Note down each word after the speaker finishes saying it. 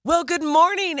Well, good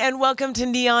morning and welcome to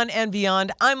Neon and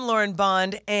Beyond. I'm Lauren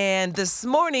Bond, and this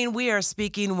morning we are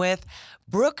speaking with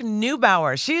Brooke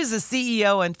Neubauer. She is the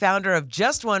CEO and founder of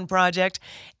Just One Project,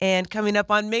 and coming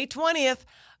up on May 20th,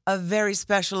 a very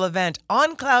special event,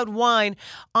 On Cloud Wine,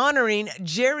 honoring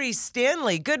Jerry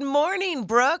Stanley. Good morning,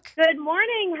 Brooke. Good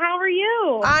morning. How are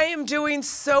you? I am doing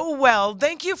so well.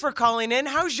 Thank you for calling in.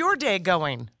 How's your day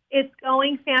going? It's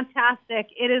going fantastic.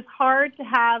 It is hard to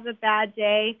have a bad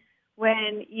day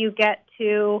when you get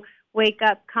to wake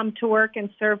up, come to work, and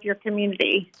serve your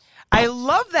community. I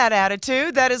love that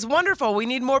attitude. That is wonderful. We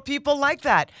need more people like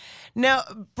that. Now,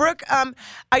 Brooke,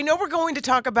 I know we're going to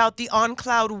talk about the On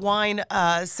Cloud Wine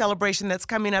celebration that's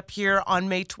coming up here on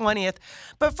May 20th.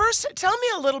 But first, tell me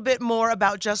a little bit more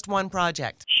about Just One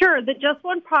Project. Sure. The Just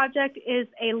One Project is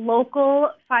a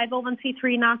local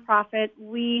 501c3 nonprofit.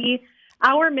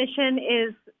 Our mission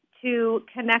is to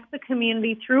connect the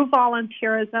community through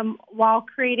volunteerism while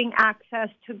creating access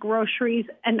to groceries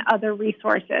and other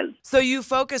resources. So you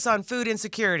focus on food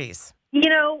insecurities. You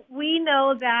know, we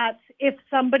know that if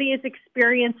somebody is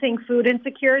experiencing food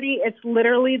insecurity, it's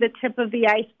literally the tip of the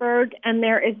iceberg, and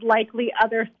there is likely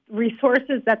other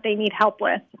resources that they need help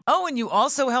with. Oh, and you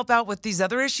also help out with these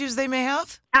other issues they may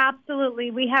have?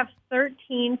 Absolutely. We have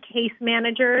 13 case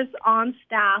managers on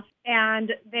staff,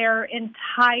 and their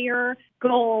entire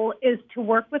goal is to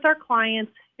work with our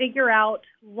clients, figure out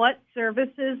what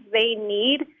services they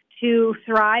need to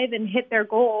thrive and hit their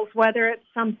goals, whether it's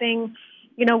something,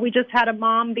 you know, we just had a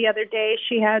mom the other day.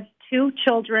 She had 2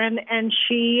 children, and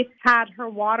she had her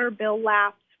water bill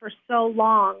lapse for so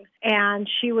long, and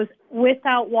she was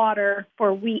without water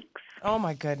for weeks. Oh,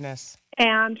 my goodness.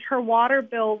 And her water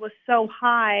bill was so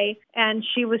high, and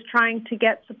she was trying to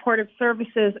get supportive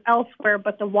services elsewhere,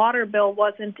 but the water bill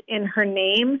wasn't in her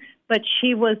name, but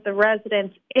she was the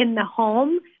resident in the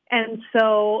home. And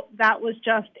so that was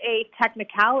just a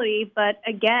technicality, but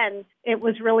again, it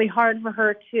was really hard for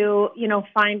her to,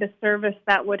 find a service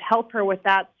that would help her with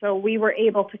that. So we were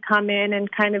able to come in and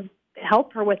kind of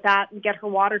help her with that and get her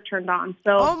water turned on.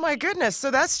 So, oh my goodness. So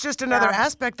that's just another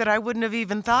aspect that I wouldn't have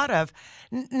even thought of.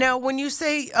 Now, when you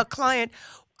say a client,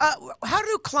 how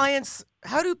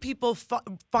do people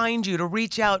find you to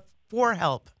reach out for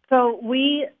help? So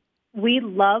we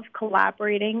love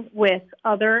collaborating with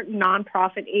other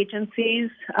nonprofit agencies.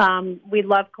 We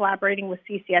love collaborating with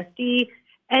CCSD.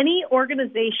 Any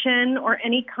organization or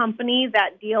any company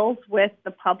that deals with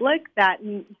the public, that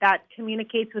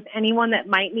communicates with anyone that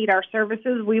might need our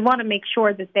services, we want to make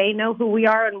sure that they know who we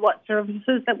are and what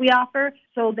services that we offer,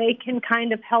 so they can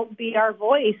kind of help be our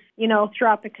voice,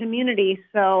 throughout the community.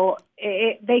 So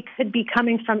they could be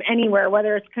coming from anywhere,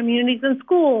 whether it's communities and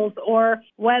schools, or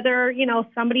whether,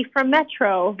 somebody from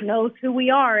Metro knows who we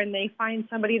are and they find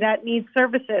somebody that needs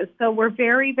services. So we're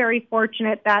very, very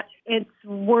fortunate that it's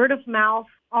word of mouth.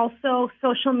 Also,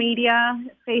 social media,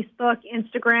 Facebook,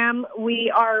 Instagram, we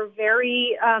are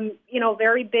very,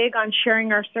 very big on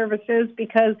sharing our services,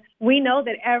 because we know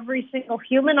that every single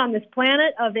human on this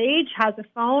planet of age has a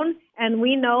phone, and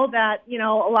we know that,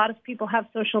 a lot of people have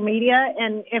social media,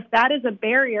 and if that is a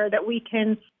barrier that we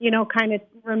can, kind of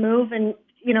remove and,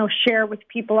 share with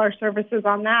people our services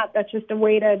on that, that's just a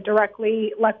way to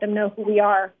directly let them know who we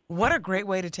are. What a great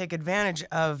way to take advantage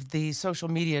of the social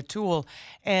media tool.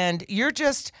 And you're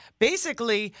just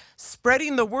basically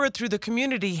spreading the word through the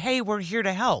community, hey, we're here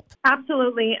to help.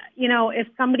 Absolutely. If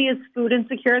somebody is food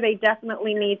insecure, they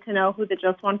definitely need to know who the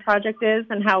Just One Project is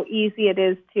and how easy it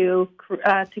is to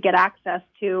get access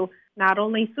to not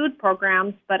only food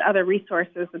programs, but other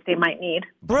resources that they might need.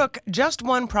 Brooke, Just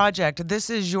One Project, this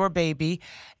is your baby.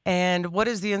 And what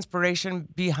is the inspiration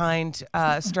behind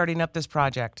starting up this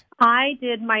project? I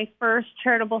did my first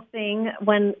charitable thing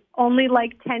when only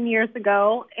like 10 years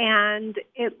ago, and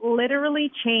it literally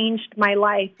changed my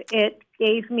life. It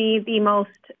gave me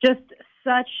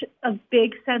such a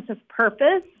big sense of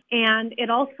purpose. And it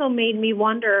also made me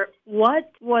wonder, what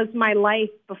was my life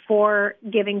before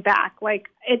giving back?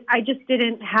 I just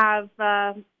didn't have,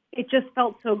 it just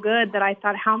felt so good that I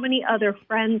thought, how many other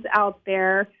friends out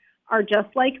there are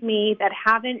just like me that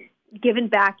haven't given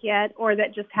back yet, or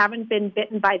that just haven't been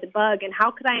bitten by the bug? And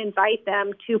how could I invite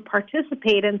them to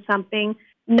participate in something,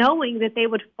 knowing that they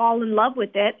would fall in love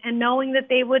with it and knowing that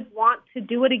they would want to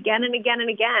do it again and again and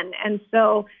again. And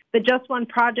so the Just One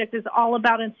Project is all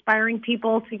about inspiring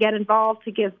people to get involved,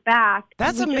 to give back.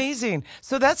 That's amazing.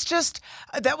 So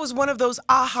that was one of those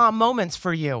aha moments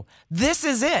for you. This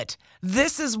is it.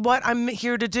 This is what I'm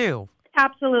here to do.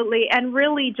 Absolutely. And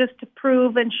really just to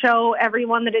prove and show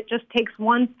everyone that it just takes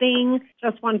one thing,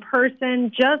 just one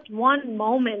person, just one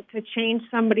moment to change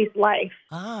somebody's life.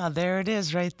 Ah, there it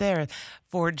is right there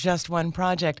for just one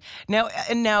project.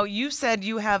 Now you said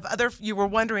you were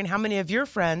wondering how many of your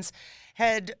friends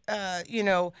had,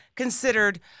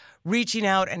 considered reaching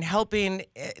out and helping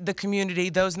the community,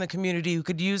 those in the community who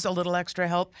could use a little extra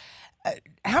help.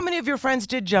 How many of your friends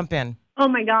did jump in? Oh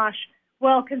my gosh.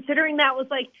 Well, considering that was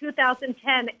like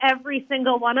 2010, every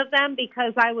single one of them,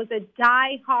 because I was a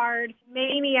die-hard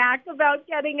maniac about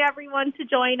getting everyone to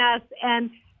join us.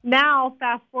 And now,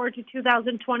 fast forward to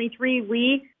 2023,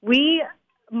 we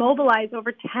mobilize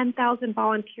over 10,000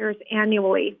 volunteers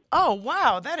annually. Oh,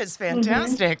 wow, that is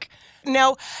fantastic.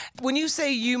 Now, when you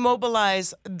say you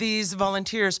mobilize these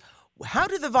volunteers, how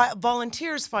do the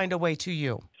volunteers find a way to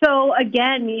you? So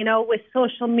again, with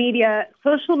social media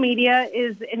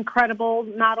is incredible,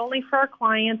 not only for our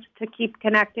clients to keep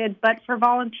connected, but for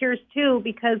volunteers too,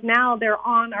 because now they're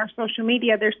on our social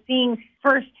media. They're seeing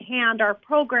firsthand our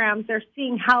programs. They're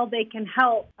seeing how they can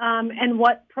help and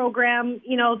what program,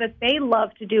 that they love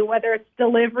to do, whether it's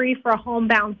delivery for a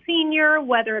homebound senior,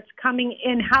 whether it's coming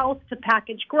in-house to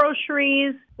package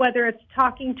groceries, whether it's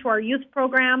talking to our youth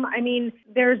program. I mean,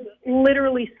 there's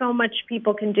literally so much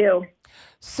people can do.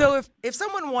 So if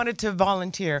someone wanted to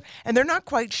volunteer and they're not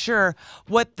quite sure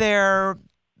what their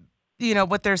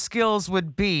skills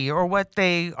would be or what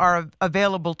they are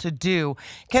available to do,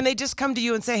 can they just come to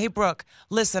you and say, hey, Brooke,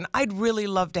 listen, I'd really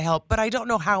love to help, but I don't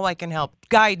know how I can help.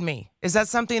 Guide me. Is that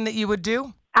something that you would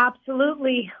do?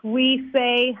 Absolutely. We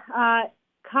say,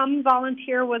 come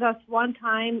volunteer with us one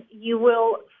time. You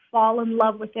will fall in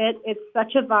love with it. It's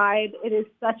such a vibe. It is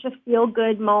such a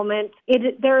feel-good moment.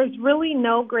 There is really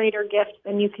no greater gift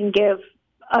than you can give.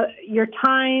 Your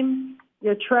time,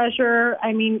 your treasure.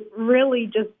 I mean, really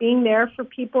just being there for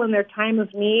people in their time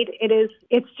of need.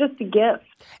 It's just a gift.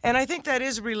 And I think that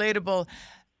is relatable.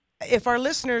 If our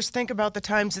listeners think about the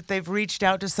times that they've reached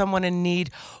out to someone in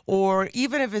need, or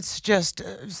even if it's just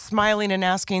smiling and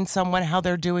asking someone how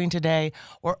they're doing today,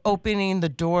 or opening the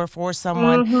door for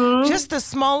someone, just the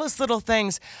smallest little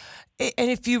things.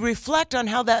 And if you reflect on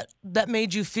how that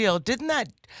made you feel, didn't that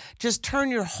just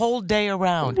turn your whole day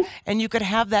around? And you could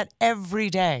have that every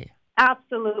day.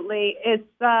 Absolutely.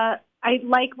 I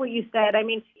like what you said. I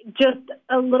mean, just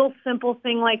a little simple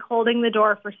thing like holding the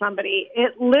door for somebody,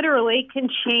 it literally can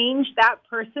change that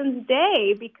person's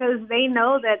day because they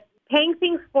know that paying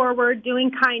things forward, doing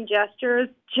kind gestures,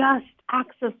 just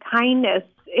acts of kindness,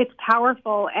 it's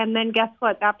powerful. And then guess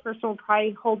what? That person will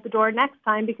probably hold the door next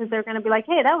time because they're going to be like,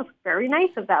 hey, that was very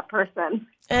nice of that person.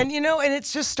 And, and it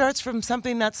just starts from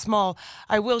something that small.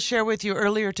 I will share with you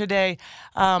earlier today,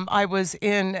 I was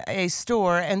in a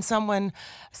store and someone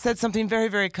said something very,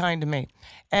 very kind to me.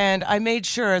 And I made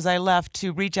sure as I left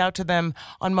to reach out to them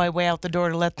on my way out the door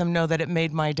to let them know that it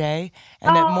made my day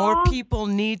and that more people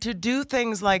need to do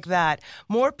things like that.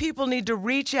 More people need to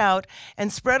reach out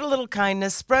and spread a little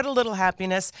kindness, spread a little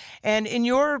happiness. And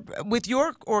with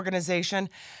your organization,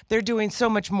 they're doing so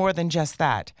much more than just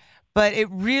that. But it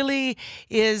really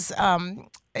is,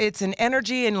 it's an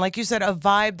energy and, like you said, a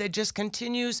vibe that just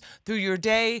continues through your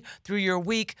day, through your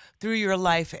week, through your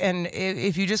life. And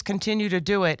if you just continue to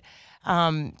do it,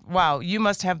 wow, you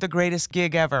must have the greatest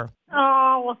gig ever.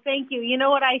 Oh, well, thank you. You know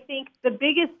what? I think the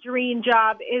biggest dream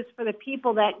job is for the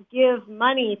people that give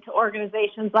money to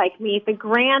organizations like me, the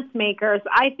grant makers.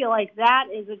 I feel like that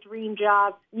is a dream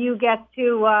job. You get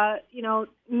to,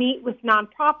 meet with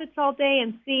nonprofits all day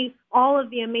and see all of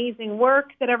the amazing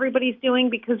work that everybody's doing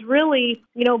because really,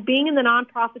 being in the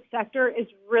nonprofit sector is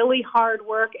really hard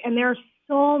work, and there's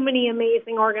so many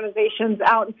amazing organizations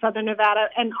out in Southern Nevada,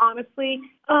 and honestly,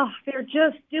 they're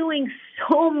just doing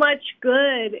so much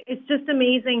good. It's just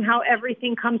amazing how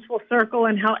everything comes full circle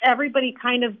and how everybody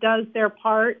kind of does their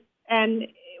part, and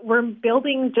we're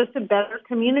building just a better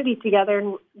community together,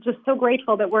 and just so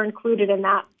grateful that we're included in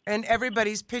that. And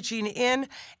everybody's pitching in,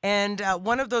 and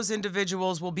one of those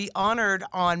individuals will be honored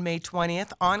on May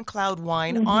 20th on Cloud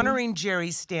Wine, honoring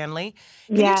Jerry Stanley.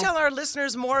 Can you tell our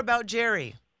listeners more about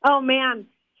Jerry? Oh, man,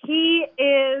 he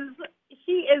is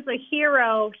a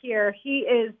hero here. He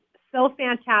is so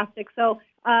fantastic. So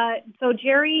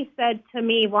Jerry said to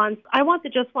me once, I want the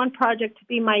Just One Project to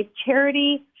be my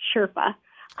charity Sherpa.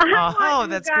 I want you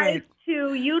that's guys great.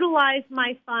 to utilize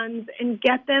my funds and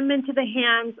get them into the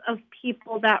hands of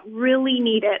people that really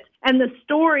need it. And the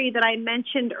story that I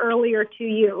mentioned earlier to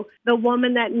you, the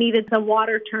woman that needed the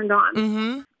water turned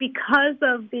on, because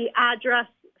of the address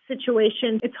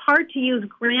situation, it's hard to use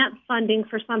grant funding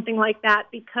for something like that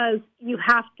because you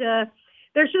have to,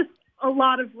 there's just a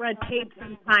lot of red tape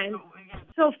sometimes.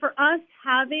 So for us,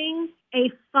 having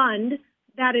a fund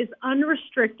that is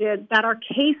unrestricted, that our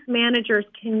case managers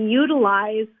can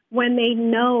utilize when they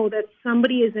know that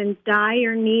somebody is in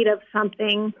dire need of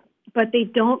something, but they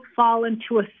don't fall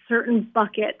into a certain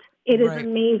bucket, it is Right.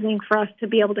 amazing for us to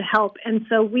be able to help. And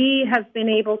so we have been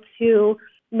able to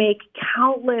make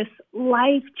countless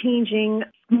life-changing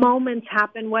moments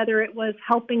happen, whether it was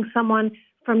helping someone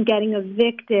from getting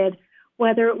evicted,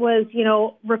 whether it was,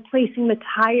 replacing the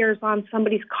tires on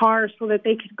somebody's car so that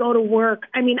they could go to work.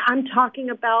 I mean, I'm talking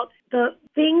about the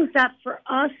things that for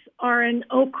us are an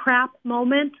oh crap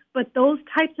moment, but those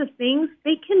types of things,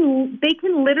 they can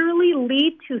literally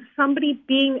lead to somebody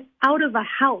being out of a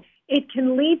house. It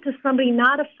can lead to somebody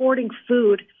not affording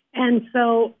food. And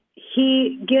so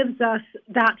he gives us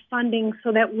that funding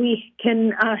so that we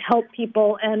can help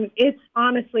people. And it's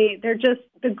honestly, they're just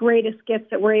the greatest gifts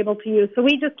that we're able to use. So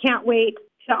we just can't wait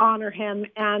to honor him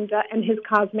and his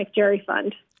Cosmic Jerry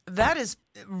Fund. That is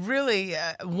really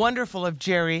wonderful of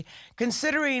Jerry,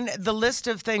 considering the list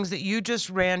of things that you just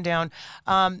ran down.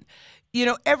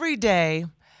 Every day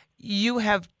you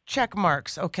have check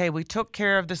marks. Okay, we took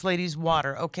care of this lady's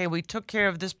water. Okay, we took care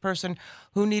of this person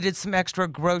who needed some extra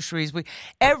groceries.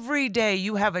 Every day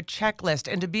you have a checklist,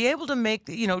 and to be able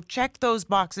to check those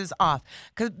boxes off,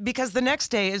 because the next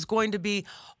day is going to be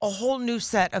a whole new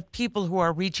set of people who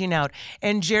are reaching out.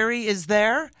 And Jerry is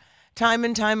there time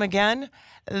and time again.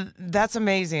 That's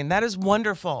amazing. That is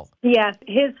wonderful. Yes,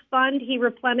 his fund, he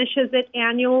replenishes it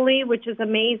annually, which is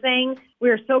amazing. We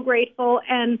are so grateful.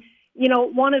 And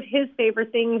one of his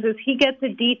favorite things is he gets a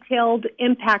detailed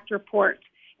impact report,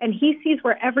 and he sees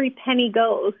where every penny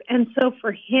goes. And so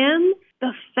for him,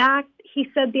 the fact, he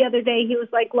said the other day, he was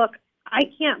like, look, I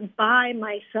can't buy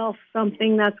myself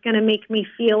something that's going to make me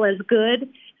feel as good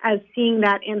as seeing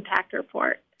that impact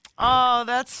report. Oh,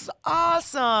 that's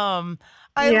awesome.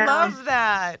 I love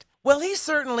that. Well, he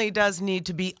certainly does need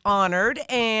to be honored,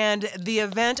 and the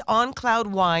event on Cloud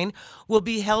Wine will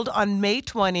be held on May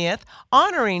 20th,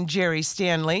 honoring Jerry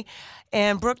Stanley.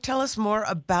 And Brooke, tell us more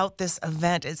about this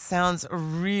event. It sounds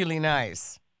really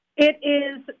nice. It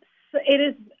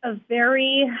is a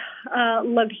very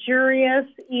luxurious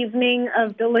evening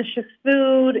of delicious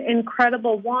food,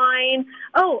 incredible wine.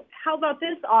 Oh, how about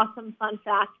this awesome fun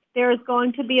fact? There is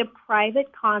going to be a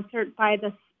private concert by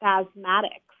the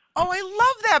Spasmatics. Oh, I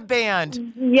love that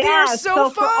band. Yeah, they're so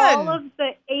fun. For all of the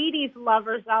 80s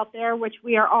lovers out there, which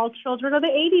we are all children of the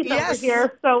 80s over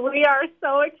here, so we are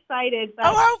so excited. But,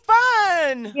 how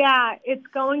fun. Yeah, it's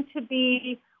going to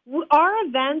be, our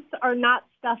events are not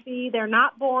stuffy. They're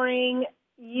not boring.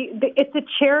 It's a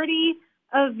charity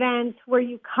event where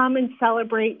you come and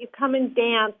celebrate, you come and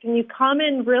dance, and you come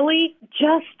and really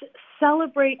just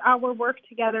celebrate our work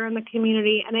together in the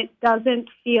community, and it doesn't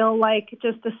feel like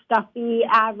just a stuffy,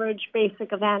 average,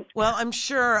 basic event. Well, I'm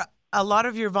sure a lot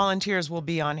of your volunteers will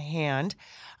be on hand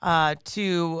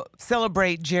to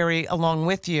celebrate Jerry along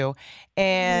with you.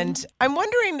 And I'm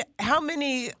wondering how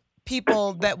many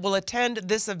people that will attend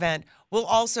this event will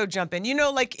also jump in.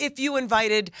 Like if you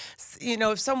invited,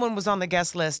 if someone was on the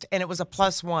guest list and it was a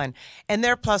 +1, and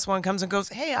their +1 comes and goes,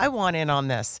 hey, I want in on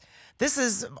this. This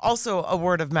is also a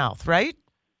word of mouth, right?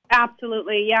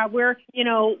 Absolutely. Yeah, we're,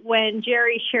 when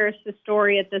Jerry shares the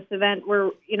story at this event, we're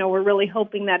really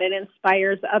hoping that it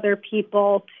inspires other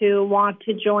people to want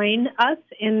to join us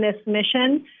in this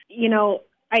mission.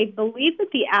 I believe that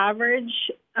the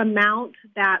average amount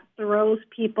that throws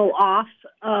people off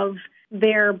of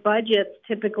their budgets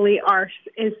typically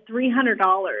is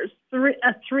 $300.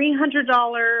 A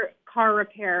 $300 car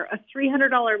repair, a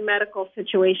 $300 medical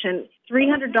situation,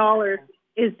 $300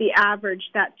 is the average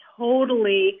that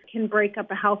totally can break up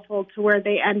a household to where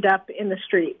they end up in the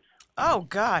streets. Oh,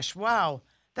 gosh. Wow.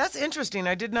 That's interesting.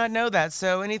 I did not know that.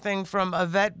 So anything from a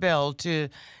vet bill to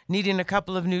needing a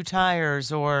couple of new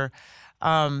tires or,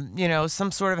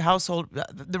 some sort of household,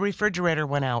 the refrigerator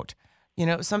went out,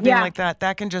 something like that.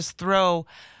 That can just throw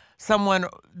someone,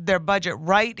 their budget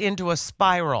right into a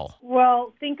spiral.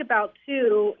 Well, think about,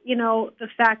 too, the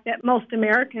fact that most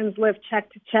Americans live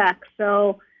check to check.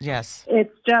 So yes,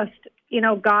 it's just,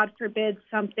 God forbid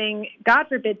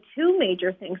two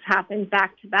major things happen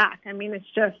back to back. I mean, it's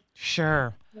just.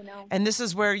 Sure. And this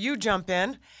is where you jump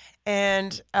in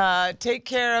and take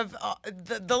care of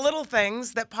the little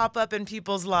things that pop up in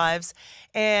people's lives.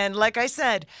 And like I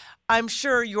said, I'm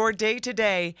sure your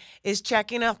day-to-day is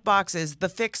checking off boxes, the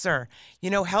fixer,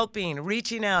 helping,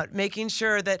 reaching out, making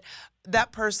sure that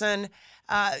that person,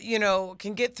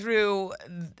 can get through,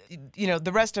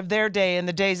 the rest of their day and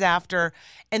the days after,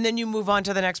 and then you move on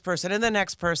to the next person and the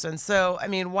next person. So, I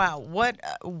mean, wow, what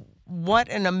what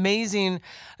an amazing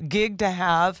gig to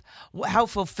have, how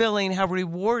fulfilling, how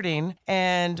rewarding,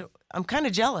 and I'm kind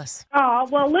of jealous. Oh,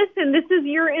 well, listen, this is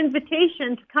your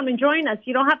invitation to come and join us.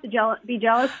 You don't have to be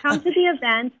jealous. Come to the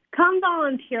event. Come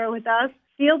volunteer with us.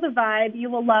 Feel the vibe. You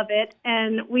will love it.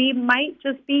 And we might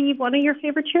just be one of your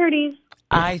favorite charities.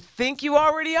 I think you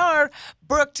already are.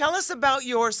 Brooke, tell us about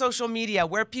your social media,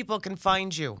 where people can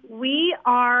find you. We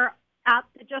are at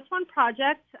the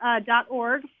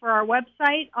JustOneProject.org for our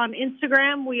website. On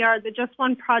Instagram, we are the Just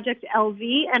One Project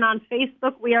LV. And on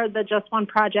Facebook, we are the Just One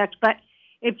Project. But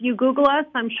if you Google us,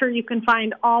 I'm sure you can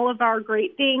find all of our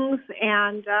great things.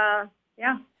 And,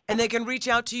 yeah. And they can reach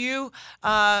out to you,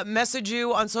 message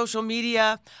you on social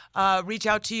media, reach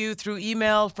out to you through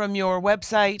email from your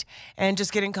website, and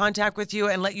just get in contact with you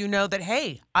and let you know that,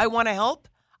 hey, I want to help.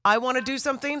 I want to do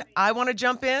something. I want to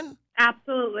jump in.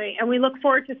 Absolutely. And we look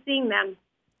forward to seeing them.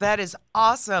 That is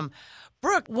awesome.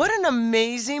 Brooke, what an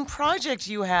amazing project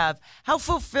you have. How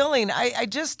fulfilling. I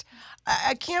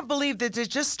can't believe that it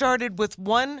just started with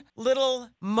one little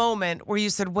moment where you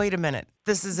said, wait a minute,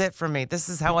 this is it for me. This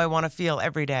is how I want to feel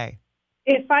every day.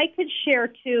 If I could share,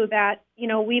 too, that,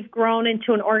 we've grown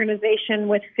into an organization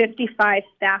with 55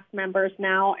 staff members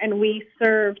now, and we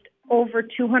served over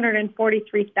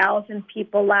 243,000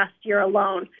 people last year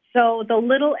alone. So the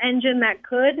little engine that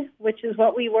could, which is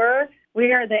what we are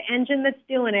the engine that's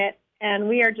doing it. And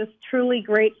we are just truly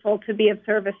grateful to be of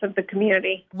service of the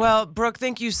community. Well, Brooke,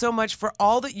 thank you so much for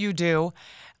all that you do.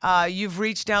 You've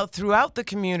reached out throughout the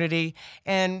community,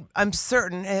 and I'm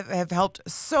certain have helped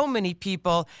so many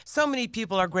people. So many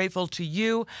people are grateful to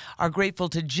you, are grateful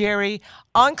to Jerry.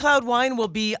 On Cloud Wine will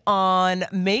be on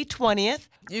May 20th.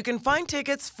 You can find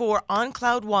tickets for On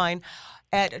Cloud Wine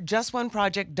at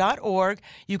justoneproject.org.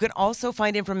 You can also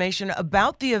find information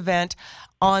about the event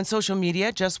on social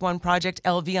media, Just One Project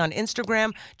LV on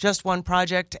Instagram, Just One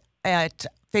Project at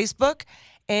Facebook.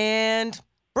 And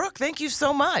Brooke, thank you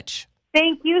so much.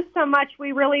 Thank you so much.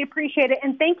 We really appreciate it.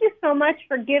 And thank you so much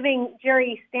for giving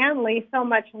Jerry Stanley so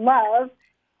much love.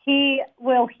 He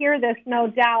will hear this, no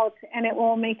doubt, and it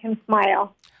will make him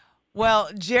smile. Well,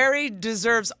 Jerry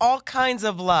deserves all kinds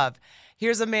of love.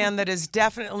 Here's a man that is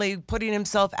definitely putting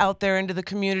himself out there into the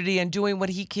community and doing what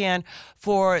he can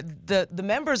for the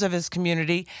members of his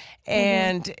community.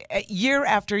 And year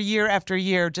after year after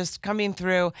year, just coming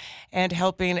through and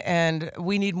helping. And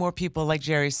we need more people like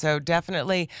Jerry. So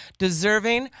definitely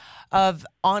deserving of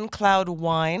On Cloud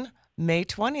Wine, May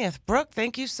 20th. Brooke,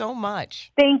 thank you so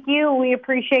much. Thank you. We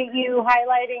appreciate you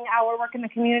highlighting our work in the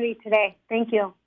community today. Thank you.